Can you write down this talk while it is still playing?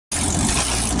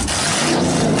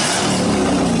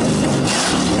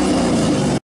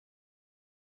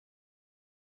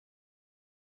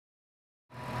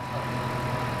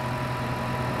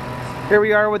Here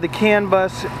we are with the CAN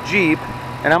bus Jeep,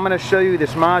 and I'm going to show you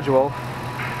this module.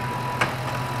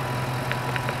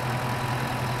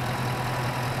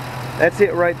 That's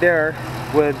it right there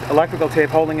with electrical tape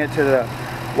holding it to the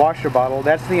washer bottle.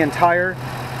 That's the entire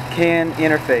CAN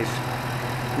interface.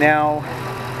 Now,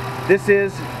 this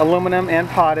is aluminum and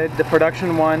potted. The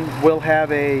production one will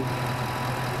have a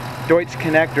Deutsch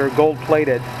connector, gold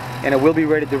plated, and it will be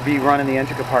ready to be run in the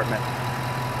engine compartment.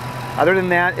 Other than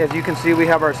that, as you can see, we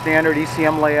have our standard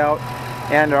ECM layout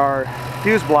and our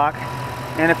fuse block.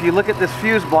 And if you look at this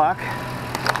fuse block,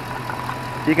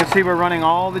 you can see we're running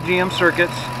all the GM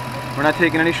circuits. We're not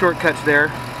taking any shortcuts there.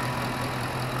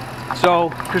 So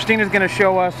Christina's going to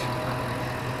show us,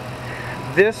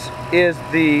 this is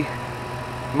the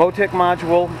MoTec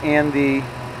module and the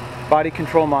body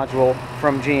control module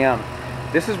from GM.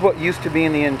 This is what used to be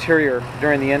in the interior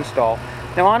during the install.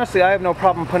 Now honestly, I have no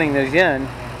problem putting these in.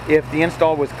 If the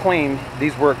install was clean,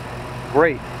 these work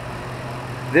great.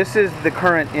 This is the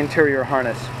current interior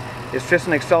harness. It's just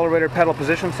an accelerator pedal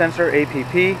position sensor,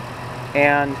 APP,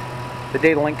 and the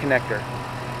data link connector.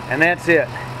 And that's it.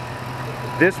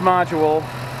 This module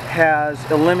has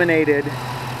eliminated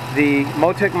the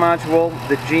MoTec module,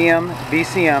 the GM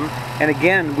BCM, and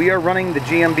again, we are running the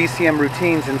GM BCM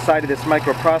routines inside of this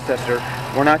microprocessor.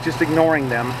 We're not just ignoring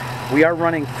them. We are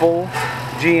running full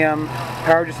GM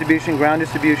power distribution, ground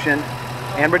distribution,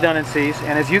 and redundancies.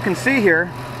 And as you can see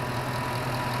here,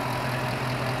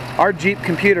 our Jeep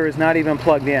computer is not even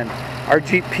plugged in. Our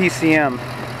Jeep PCM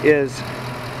is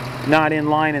not in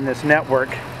line in this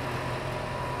network.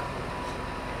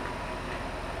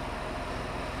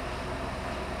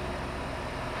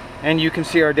 And you can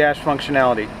see our dash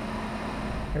functionality.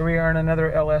 Here we are in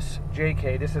another LS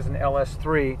JK. This is an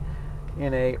LS3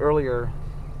 in a earlier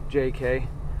JK.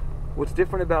 What's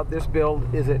different about this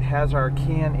build is it has our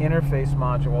CAN interface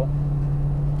module.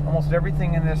 Almost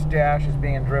everything in this dash is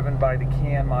being driven by the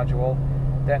CAN module.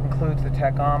 That includes the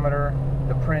tachometer,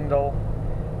 the Prindle,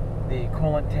 the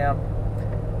coolant temp.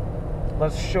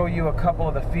 Let's show you a couple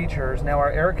of the features. Now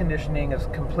our air conditioning is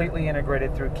completely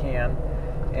integrated through CAN,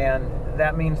 and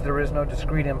that means there is no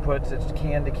discrete inputs. It's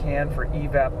CAN to CAN for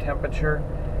evap temperature,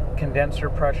 condenser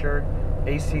pressure,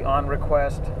 AC on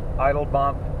request, idle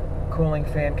bump, cooling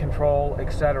fan control,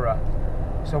 etc.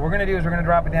 So what we're going to do is we're going to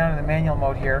drop it down in the manual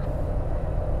mode here.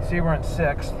 See, we're in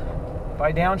 6th. If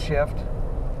I downshift,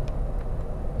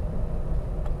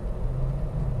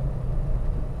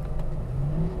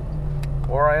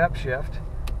 or I upshift,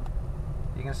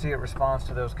 you can see it responds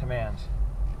to those commands.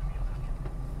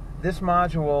 This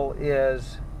module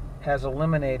has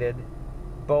eliminated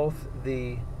both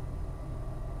the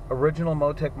original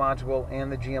MoTec module and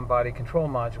the GM body control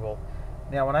module.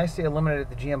 Now when I say eliminated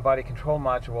the GM body control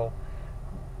module,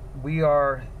 we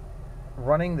are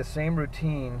running the same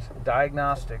routines,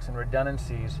 diagnostics, and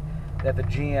redundancies that the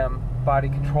GM body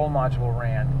control module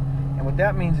ran. And what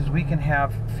that means is we can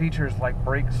have features like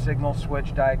brake signal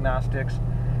switch diagnostics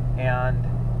and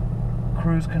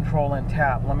cruise control and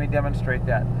tap. Let me demonstrate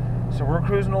that. So we're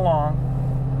cruising along.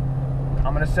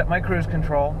 I'm going to set my cruise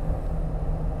control.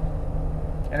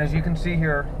 And as you can see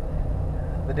here,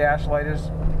 the dash light is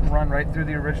run right through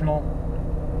the original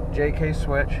JK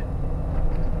switch.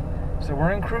 So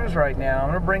we're in cruise right now. I'm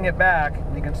going to bring it back,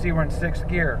 and you can see we're in 6th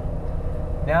gear.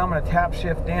 Now I'm going to tap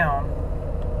shift down.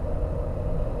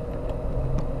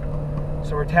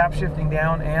 So we're tap shifting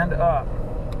down and up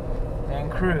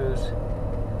and cruise.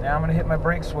 Now I'm going to hit my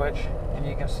brake switch, and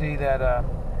you can see that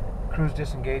cruise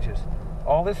disengages.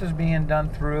 All this is being done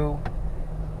through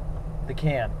the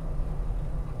CAN.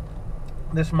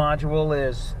 This module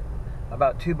is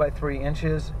about 2 by 3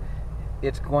 inches.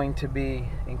 It's going to be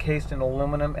encased in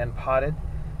aluminum and potted.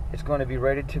 It's going to be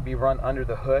rated to be run under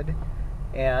the hood,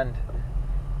 and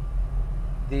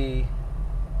the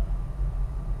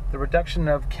reduction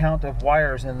of count of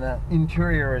wires in the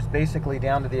interior is basically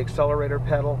down to the accelerator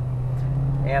pedal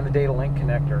and the data link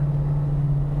connector.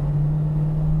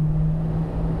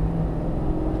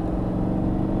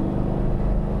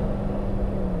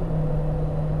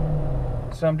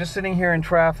 So I'm just sitting here in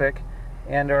traffic,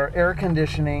 and our air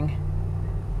conditioning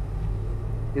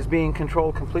is being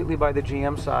controlled completely by the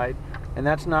GM side, and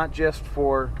that's not just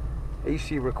for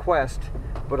AC request,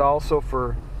 but also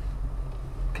for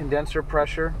condenser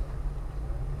pressure.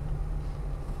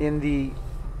 In the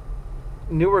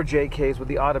newer JKs with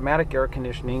the automatic air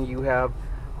conditioning, you have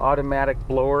automatic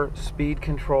blower speed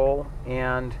control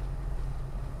and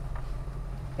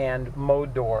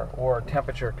mode door or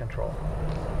temperature control.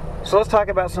 So let's talk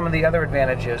about some of the other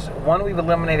advantages. One, we've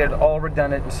eliminated all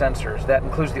redundant sensors. That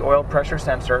includes the oil pressure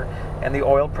sensor, and the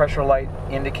oil pressure light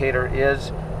indicator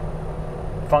is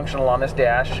functional on this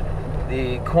dash.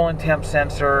 The coolant temp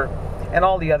sensor and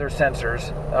all the other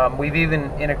sensors. We've even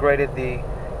integrated the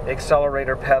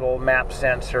accelerator pedal, map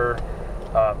sensor,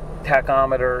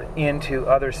 tachometer into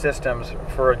other systems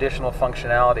for additional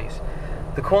functionalities.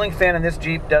 The cooling fan in this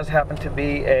Jeep does happen to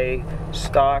be a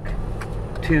stock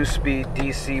 2-speed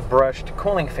DC brushed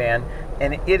cooling fan,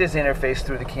 and it is interfaced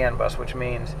through the CAN bus, which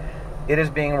means it is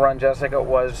being run just like it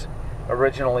was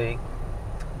originally,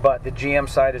 but the GM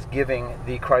side is giving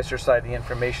the Chrysler side the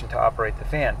information to operate the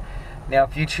fan. Now,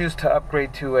 if you choose to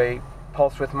upgrade to a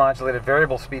pulse width modulated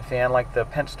variable speed fan like the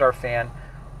Pentastar fan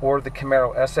or the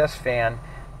Camaro SS fan,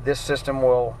 this system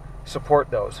will support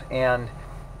those. And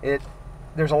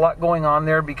there's a lot going on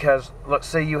there, because let's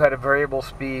say you had a variable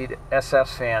speed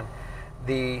SS fan.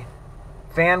 The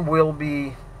fan will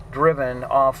be driven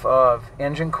off of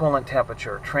engine coolant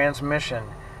temperature, transmission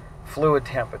fluid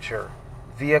temperature,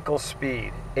 vehicle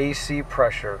speed, AC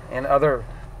pressure, and other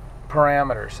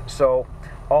parameters. So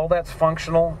all that's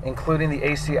functional, including the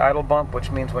AC idle bump,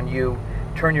 which means when you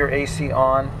turn your AC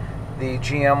on, the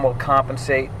GM will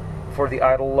compensate for the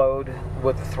idle load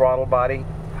with the throttle body.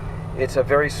 It's a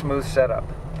very smooth setup.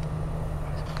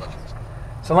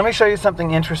 So let me show you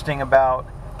something interesting about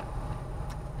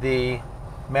the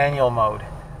manual mode.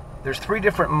 There's 3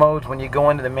 different modes when you go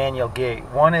into the manual gate.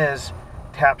 One is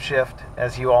Tapshift,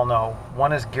 as you all know.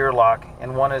 One is gear lock,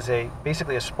 and one is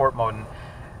basically a sport mode. And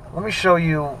let me show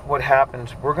you what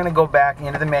happens. We're going to go back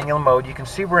into the manual mode. You can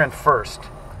see we're in first.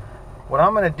 What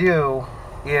I'm going to do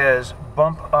is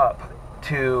bump up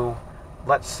to,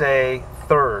 let's say,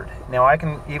 third. Now I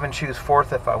can even choose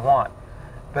fourth if I want.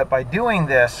 But by doing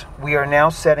this, we are now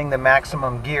setting the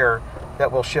maximum gear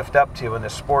that we'll shift up to in the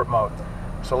sport mode.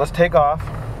 So let's take off.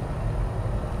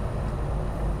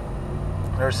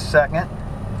 There's second.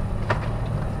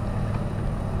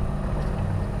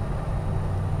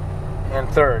 And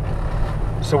third.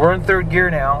 So we're in third gear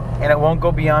now, and it won't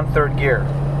go beyond third gear.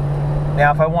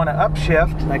 Now if I want to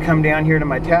upshift, I come down here to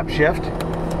my Tapshift.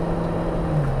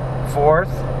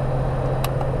 Fourth,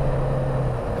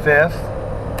 fifth,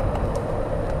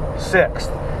 sixth.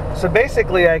 So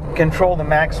basically I can control the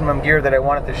maximum gear that I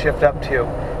want it to shift up to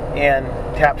in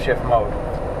Tapshift mode.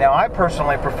 Now I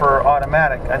personally prefer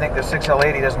automatic. I think the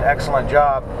 6L80 does an excellent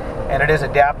job, and it is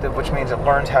adaptive, which means it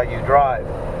learns how you drive.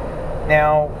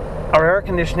 Now our air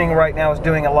conditioning right now is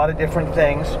doing a lot of different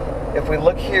things. If we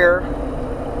look here,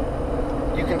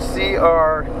 you can see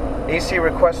our AC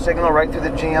request signal right through the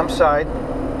GM side,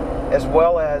 as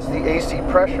well as the AC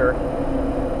pressure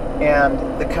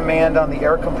and the command on the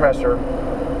air compressor.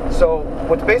 So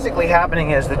what's basically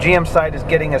happening is the GM side is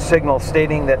getting a signal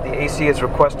stating that the AC is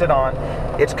requested on.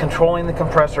 It's controlling the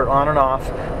compressor on and off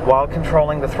while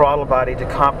controlling the throttle body to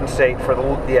compensate for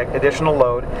the additional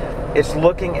load. It's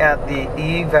looking at the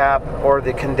evap, or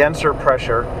the condenser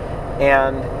pressure,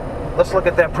 and let's look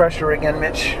at that pressure again,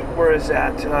 Mitch. Where is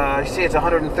that? You see it's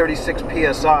 136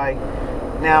 psi.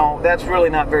 Now that's really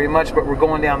not very much, but we're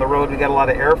going down the road, we got a lot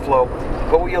of airflow.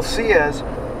 But what you'll see is,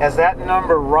 as that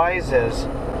number rises,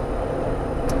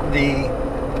 the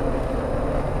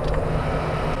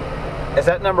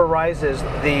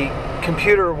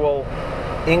computer will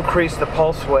increase the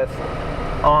pulse width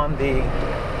on the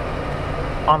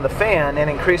fan and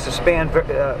increase the fan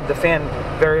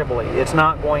variably. It's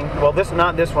not going, well,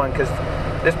 not this one, because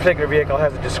this particular vehicle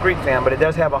has a discrete fan, but it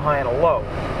does have a high and a low.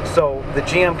 So the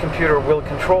GM computer will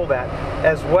control that,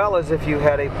 as well as if you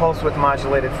had a pulse width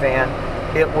modulated fan,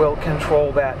 it will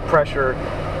control that pressure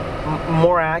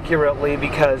more accurately,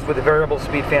 because with a variable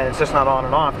speed fan, it's just not on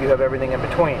and off, you have everything in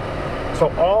between.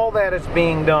 So all that is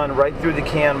being done right through the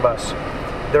CAN bus.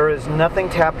 There is nothing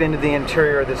tapped into the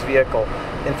interior of this vehicle.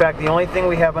 In fact, the only thing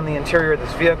we have on the interior of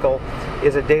this vehicle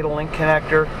is a data link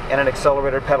connector and an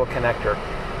accelerator pedal connector.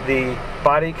 The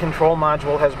body control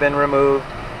module has been removed.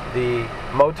 The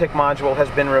MOTIC module has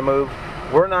been removed.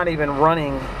 We're not even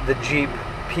running the Jeep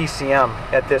PCM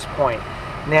at this point.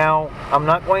 Now, I'm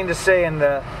not going to say in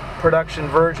the production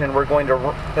version we're going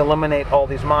to eliminate all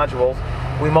these modules.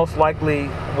 We most likely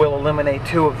will eliminate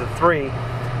 2 of the 3,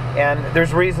 and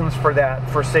there's reasons for that,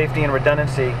 for safety and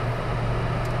redundancy.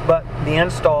 But the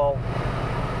install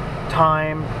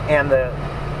time and the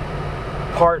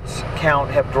parts count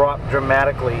have dropped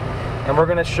dramatically, and we're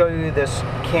going to show you this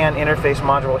CAN interface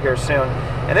module here soon.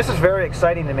 And this is very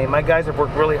exciting to me. My guys have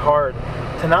worked really hard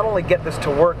to not only get this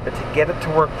to work, but to get it to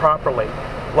work properly.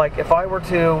 Like if I were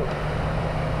to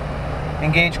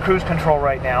engage cruise control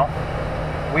right now,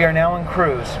 we are now in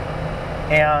cruise,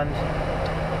 and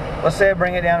let's say I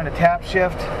bring it down into tap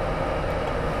shift,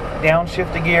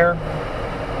 downshift a gear,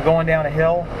 I'm going down a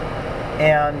hill,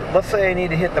 and let's say I need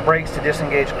to hit the brakes to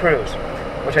disengage cruise.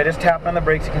 which I just tapped on the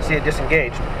brakes, you can see it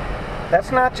disengaged.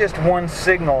 That's not just one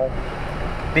signal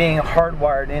being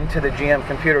hardwired into the GM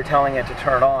computer telling it to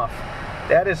turn off.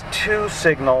 That is two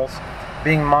signals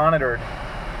being monitored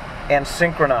and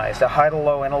synchronized, a high to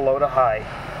low and a low to high.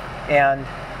 And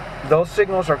those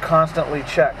signals are constantly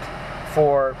checked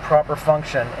for proper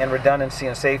function and redundancy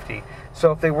and safety.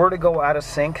 So if they were to go out of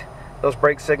sync, those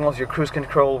brake signals, your cruise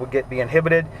control would be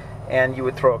inhibited and you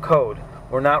would throw a code.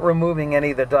 We're not removing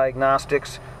any of the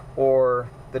diagnostics or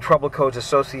the trouble codes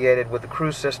associated with the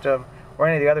cruise system or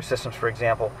any of the other systems, for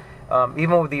example.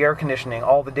 Even with the air conditioning,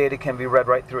 all the data can be read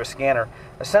right through a scanner.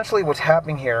 Essentially what's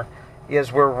happening here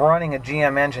is we're running a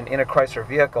GM engine in a Chrysler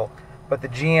vehicle, but the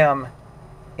GM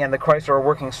and the Chrysler are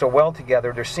working so well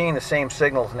together, they're seeing the same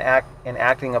signals and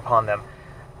acting upon them.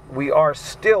 We are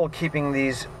still keeping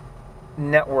these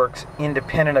networks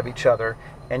independent of each other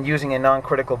and using a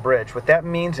non-critical bridge. What that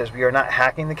means is we are not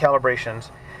hacking the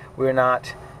calibrations, we are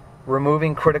not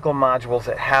removing critical modules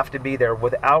that have to be there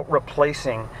without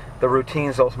replacing the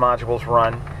routines those modules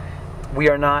run. We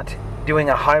are not doing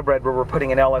a hybrid where we're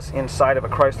putting an LS inside of a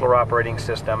Chrysler operating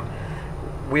system.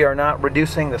 We are not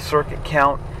reducing the circuit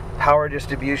count, power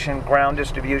distribution, ground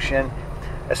distribution.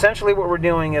 Essentially what we're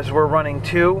doing is we're running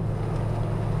two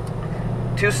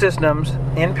systems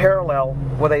in parallel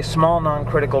with a small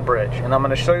non-critical bridge. And I'm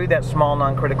going to show you that small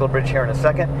non-critical bridge here in a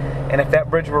second. And if that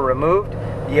bridge were removed,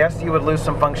 yes, you would lose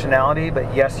some functionality,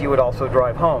 but yes, you would also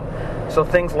drive home. So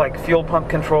things like fuel pump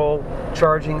control,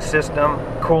 charging system,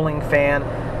 cooling fan,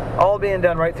 all being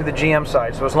done right through the GM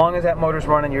side. So as long as that motor's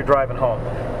running, you're driving home.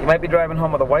 You might be driving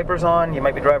home with the wipers on, you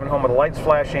might be driving home with the lights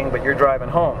flashing, but you're driving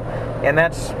home. And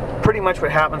that's pretty much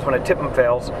what happens when a TIPM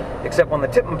fails, except when the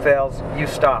TIPM fails, you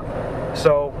stop.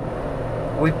 So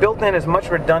we've built in as much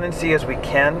redundancy as we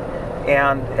can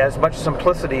and as much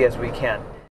simplicity as we can.